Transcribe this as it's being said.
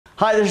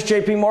Hi, this is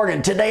JP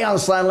Morgan. Today on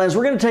Slanted,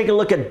 we're going to take a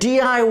look at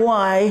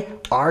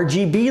DIY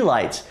RGB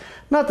lights.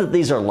 Not that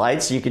these are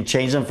lights, you can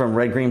change them from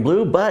red, green,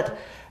 blue, but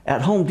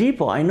at Home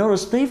Depot, I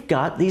noticed they've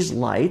got these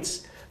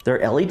lights. They're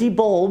LED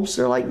bulbs,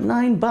 they're like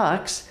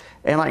 $9,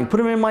 and I can put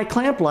them in my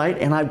clamp light,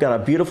 and I've got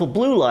a beautiful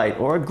blue light,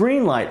 or a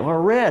green light, or a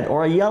red,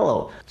 or a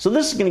yellow. So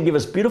this is going to give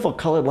us beautiful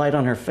colored light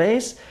on her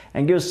face,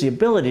 and give us the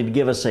ability to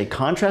give us a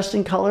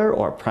contrasting color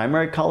or a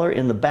primary color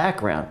in the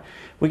background.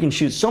 We can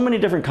shoot so many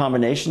different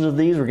combinations of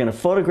these. We're going to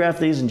photograph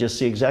these and just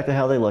see exactly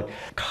how they look.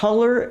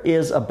 Color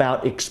is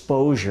about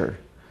exposure.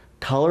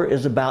 Color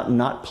is about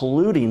not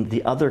polluting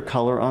the other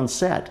color on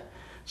set.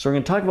 So we're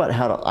going to talk about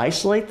how to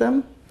isolate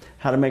them,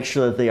 how to make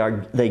sure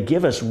that they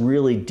give us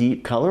really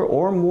deep color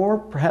or more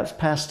perhaps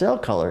pastel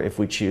color if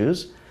we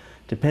choose,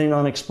 depending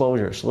on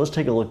exposure. So let's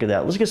take a look at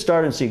that. Let's get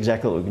started and see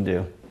exactly what we can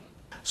do.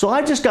 So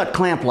I just got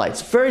clamp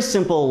lights, very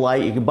simple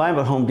light. You can buy them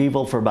at Home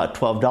Depot for about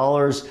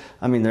 $12.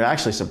 I mean, there are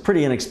actually some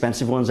pretty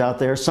inexpensive ones out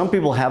there. Some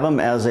people have them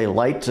as a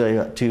light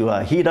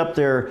to heat up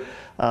their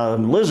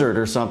lizard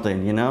or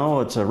something, you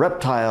know, it's a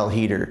reptile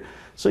heater.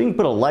 So you can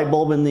put a light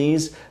bulb in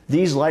these.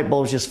 These light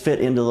bulbs just fit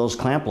into those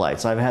clamp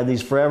lights. I've had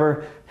these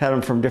forever, had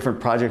them from different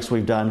projects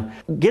we've done.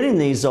 Getting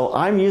these though,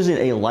 I'm using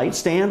a light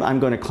stand. I'm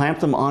going to clamp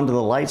them onto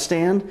the light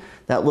stand.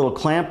 That little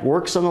clamp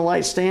works on the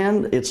light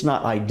stand. It's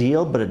not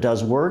ideal, but it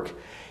does work.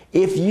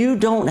 If you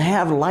don't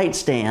have light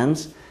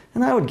stands,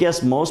 and I would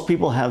guess most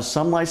people have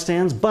some light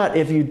stands, but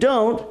if you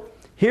don't,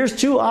 here's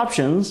two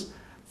options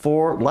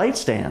for light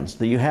stands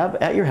that you have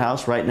at your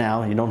house right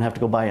now. You don't have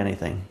to go buy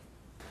anything.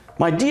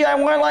 My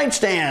DIY light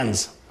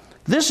stands.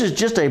 This is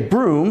just a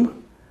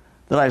broom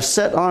that I've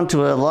set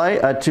onto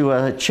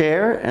a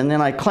chair, and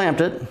then I clamped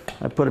it.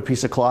 I put a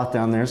piece of cloth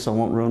down there so it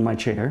won't ruin my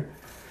chair.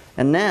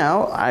 And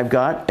now I've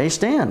got a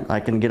stand. I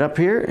can get up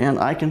here and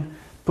I can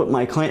put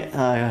my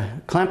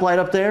clamp light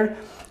up there,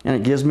 and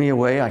it gives me a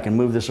way I can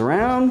move this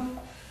around.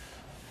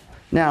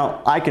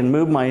 Now I can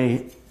move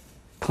my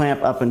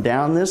clamp up and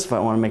down this if I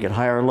want to make it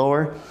higher or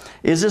lower.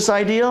 Is this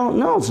ideal?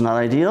 No, it's not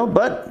ideal,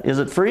 but is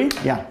it free?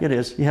 Yeah, it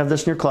is. You have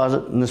this in your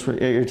closet and this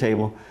at your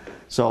table.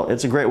 So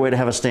it's a great way to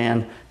have a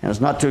stand, and it's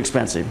not too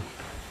expensive.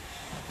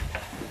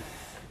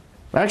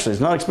 Actually,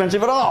 it's not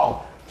expensive at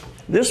all.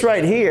 This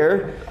right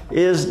here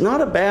is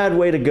not a bad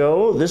way to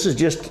go. This is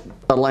just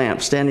a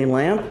lamp, standing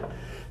lamp.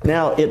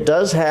 Now it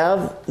does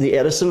have the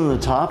Edison on the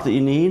top that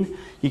you need.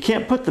 You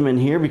can't put them in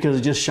here because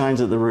it just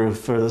shines at the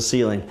roof or the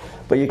ceiling.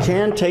 But you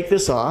can take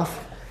this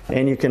off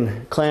and you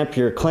can clamp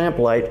your clamp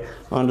light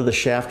onto the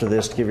shaft of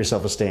this to give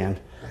yourself a stand.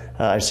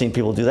 I've seen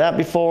people do that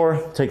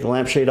before. Take the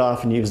lampshade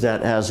off and use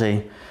that as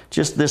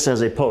just this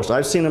as a post.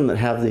 I've seen them that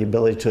have the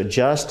ability to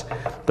adjust,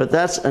 but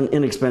that's an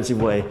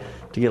inexpensive way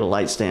to get a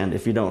light stand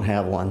if you don't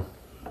have one.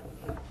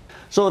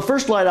 So the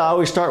first light I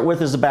always start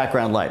with is the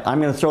background light.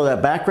 I'm going to throw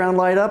that background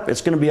light up.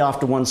 It's going to be off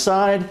to one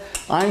side.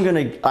 I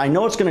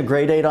know it's going to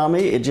gradate on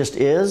me. It just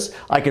is.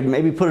 I could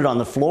maybe put it on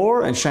the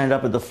floor and shine it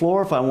up at the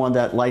floor if I want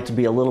that light to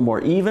be a little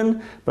more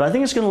even. But I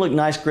think it's going to look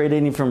nice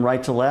gradating from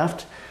right to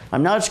left.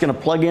 I'm now just going to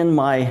plug in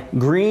my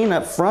green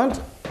up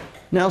front.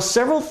 Now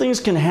several things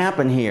can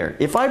happen here.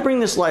 If I bring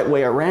this light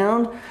way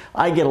around,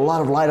 I get a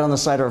lot of light on the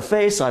side of her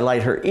face, I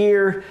light her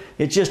ear.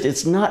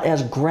 It's not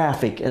as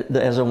graphic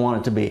as I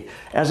want it to be.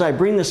 As I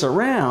bring this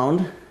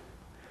around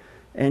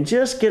and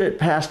just get it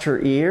past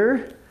her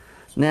ear.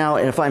 Now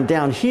if I'm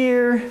down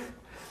here,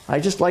 I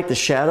just like the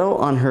shadow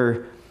on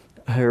her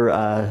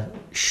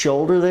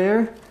shoulder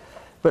there.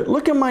 But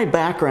look at my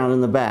background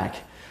in the back.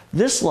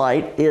 This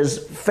light is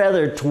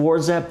feathered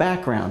towards that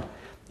background.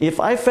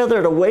 If I feather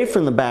it away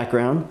from the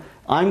background,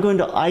 I'm going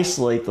to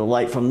isolate the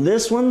light from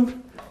this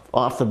one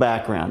off the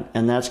background,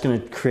 and that's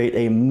going to create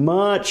a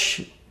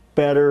much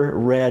better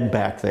red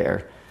back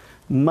there.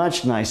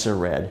 Much nicer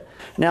red.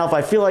 Now if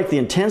I feel like the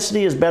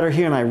intensity is better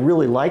here and I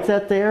really like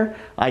that there,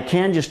 I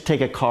can just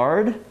take a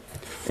card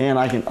and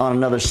I can, on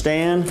another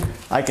stand,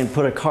 I can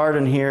put a card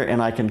in here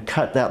and I can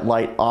cut that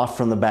light off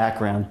from the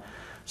background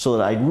so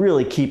that I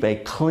really keep a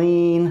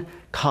clean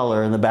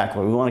color in the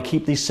background. We want to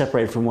keep these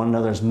separated from one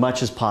another as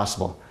much as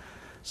possible.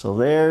 So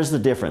there's the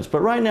difference. But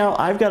right now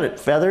I've got it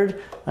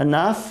feathered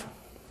enough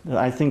that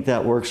I think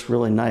that works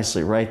really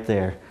nicely right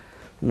there.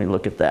 Let me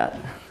look at that.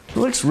 It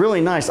looks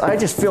really nice. I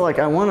just feel like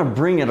I want to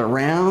bring it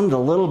around a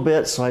little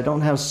bit so I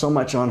don't have so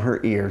much on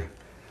her ear.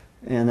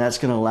 And that's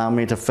going to allow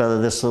me to feather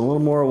this a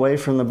little more away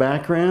from the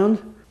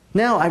background.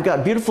 Now I've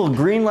got beautiful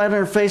green light on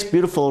her face,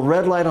 beautiful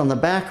red light on the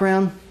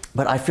background,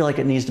 but I feel like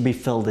it needs to be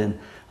filled in.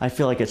 I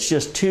feel like it's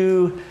just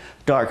too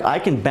dark. I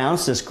can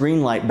bounce this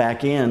green light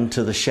back in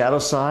to the shadow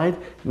side,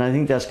 and I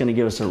think that's going to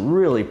give us a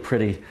really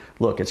pretty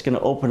look. It's going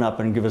to open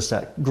up and give us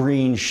that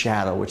green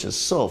shadow, which is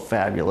so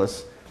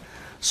fabulous.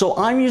 So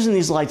I'm using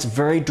these lights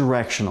very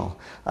directional.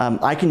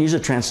 I can use a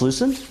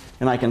translucent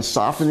and I can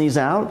soften these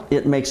out.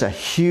 It makes a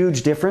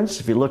huge difference.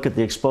 If you look at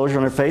the exposure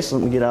on her face,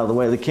 let me get out of the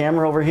way of the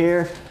camera over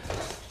here.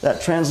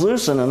 That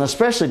translucent, and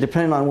especially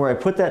depending on where I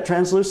put that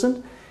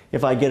translucent,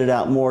 if I get it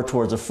out more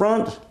towards the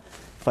front,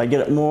 if I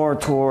get it more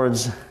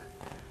towards,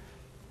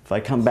 if I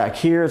come back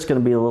here, it's going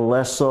to be a little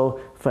less so.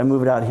 If I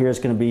move it out here, it's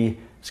going to be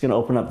It's going to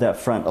open up that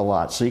front a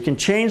lot. So you can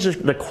change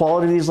the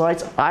quality of these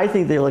lights. I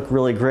think they look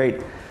really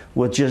great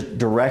with just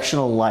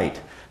directional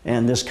light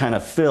and this kind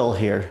of fill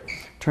here.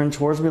 Turn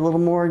towards me a little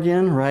more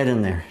again, right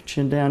in there.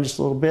 Chin down just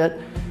a little bit.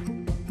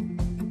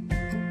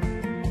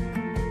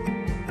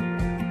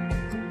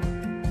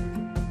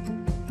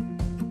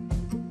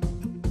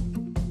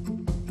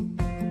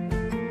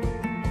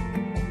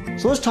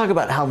 So let's talk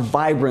about how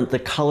vibrant the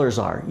colors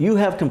are. You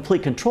have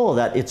complete control of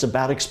that. It's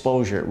about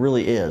exposure, it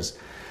really is.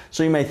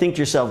 So you may think to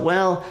yourself,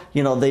 well,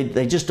 you know,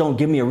 they just don't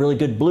give me a really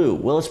good blue.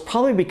 Well, it's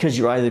probably because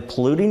you're either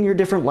polluting your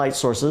different light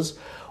sources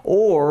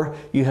or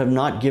you have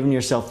not given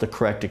yourself the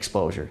correct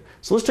exposure.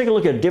 So let's take a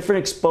look at different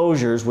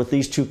exposures with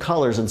these two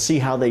colors and see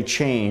how they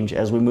change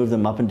as we move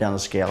them up and down the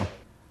scale.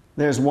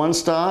 There's one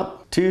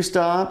stop, two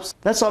stops.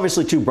 That's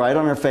obviously too bright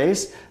on our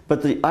face,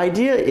 but the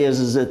idea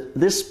is that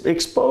this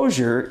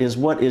exposure is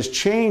what is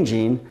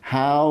changing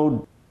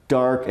how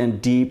dark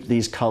and deep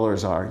these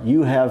colors are.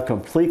 You have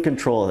complete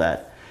control of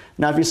that.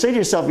 Now, if you say to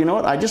yourself, you know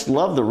what, I just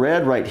love the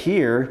red right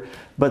here,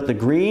 but the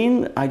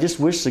green, I just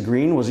wish the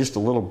green was just a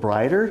little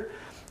brighter.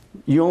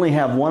 You only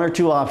have one or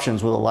two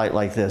options with a light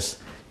like this.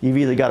 You've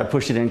either got to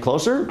push it in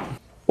closer,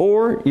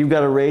 or you've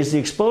got to raise the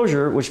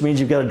exposure, which means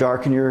you've got to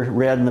darken your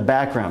red in the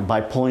background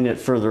by pulling it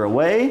further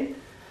away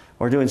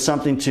or doing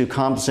something to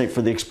compensate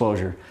for the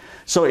exposure.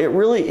 So it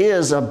really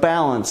is a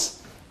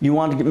balance. You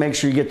want to make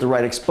sure you get the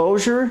right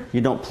exposure,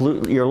 you don't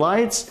pollute your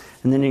lights,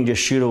 and then you can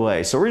just shoot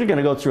away. So we're going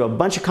to go through a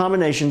bunch of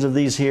combinations of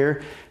these here,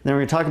 and then we're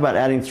going to talk about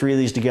adding 3 of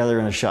these together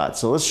in a shot.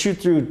 So let's shoot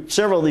through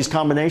several of these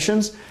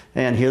combinations,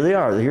 and here they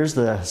are. Here's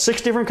the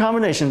 6 different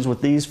combinations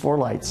with these 4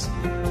 lights.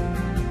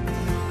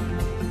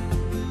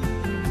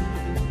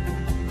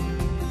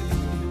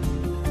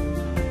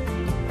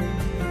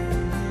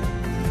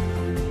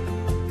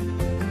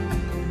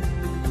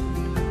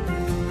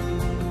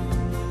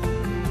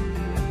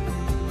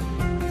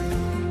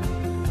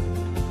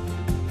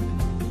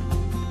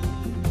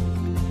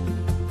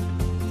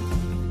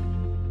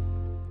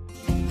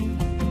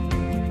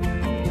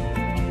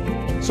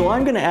 So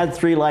I'm going to add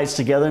 3 lights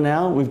together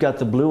now. We've got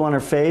the blue on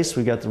her face,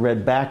 we've got the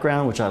red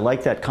background, which I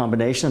like that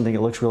combination. I think it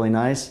looks really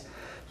nice.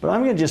 But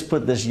I'm going to just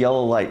put this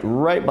yellow light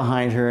right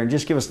behind her and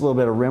just give us a little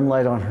bit of rim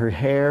light on her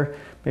hair,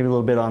 maybe a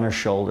little bit on her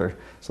shoulder.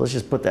 So let's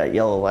just put that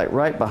yellow light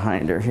right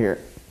behind her here.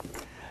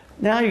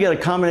 Now you got a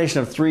combination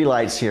of 3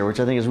 lights here, which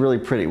I think is really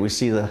pretty. We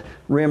see the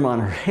rim on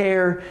her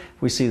hair,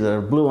 we see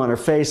the blue on her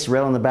face,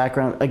 red on the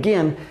background.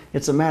 Again,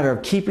 it's a matter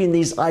of keeping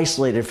these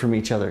isolated from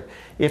each other.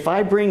 If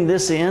I bring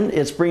this in,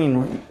 it's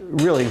bringing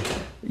really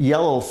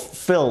yellow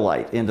fill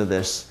light into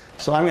this.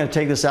 So I'm going to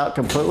take this out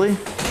completely,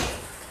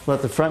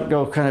 let the front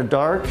go kind of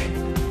dark.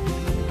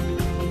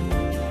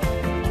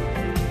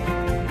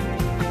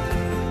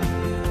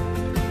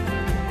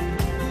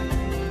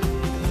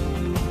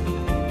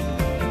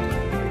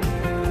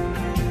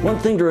 One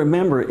thing to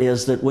remember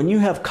is that when you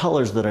have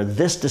colors that are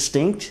this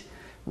distinct,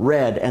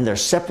 red, and they're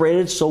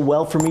separated so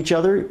well from each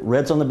other,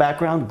 red's on the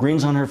background,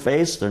 green's on her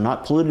face, they're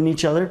not polluting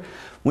each other.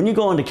 When you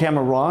go into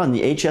Camera Raw in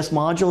the HS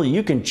module,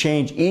 you can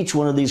change each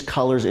one of these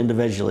colors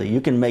individually.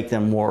 You can make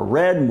them more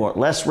red,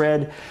 less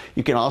red.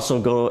 You can also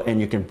go and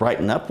you can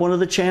brighten up one of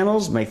the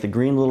channels, make the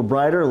green a little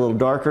brighter, a little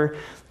darker.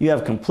 You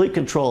have complete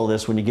control of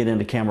this when you get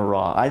into Camera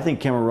Raw. I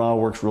think Camera Raw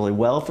works really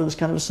well for this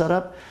kind of a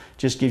setup.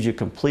 Just gives you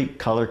complete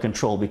color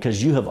control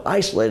because you have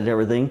isolated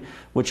everything,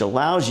 which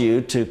allows you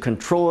to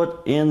control it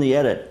in the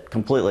edit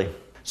completely.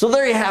 So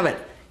there you have it,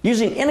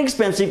 using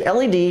inexpensive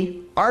LED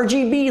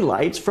RGB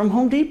lights from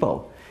Home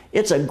Depot.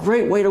 It's a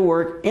great way to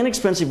work,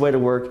 inexpensive way to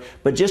work,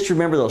 but just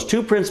remember those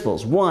 2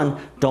 principles. 1,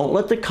 don't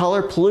let the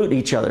color pollute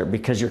each other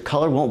because your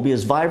color won't be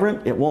as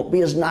vibrant, it won't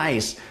be as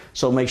nice.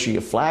 So make sure you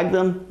flag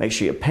them, make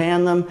sure you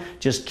pan them,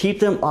 just keep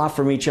them off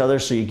from each other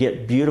so you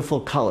get beautiful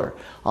color.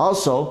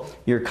 Also,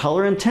 your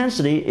color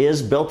intensity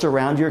is built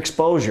around your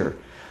exposure.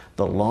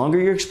 The longer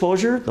your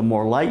exposure, the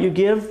more light you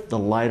give, the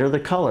lighter the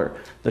color.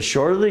 The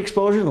shorter the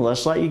exposure, the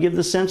less light you give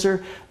the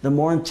sensor, the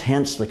more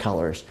intense the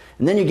colors.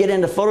 And then you get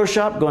into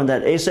Photoshop, go into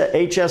that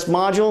HS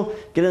module,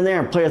 get in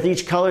there and play with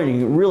each color, and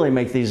you can really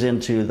make these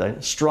into the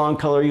strong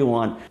color you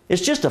want.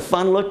 It's just a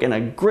fun look and a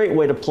great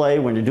way to play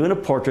when you're doing a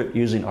portrait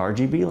using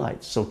RGB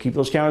lights. So keep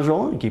those cameras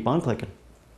rolling and keep on clicking.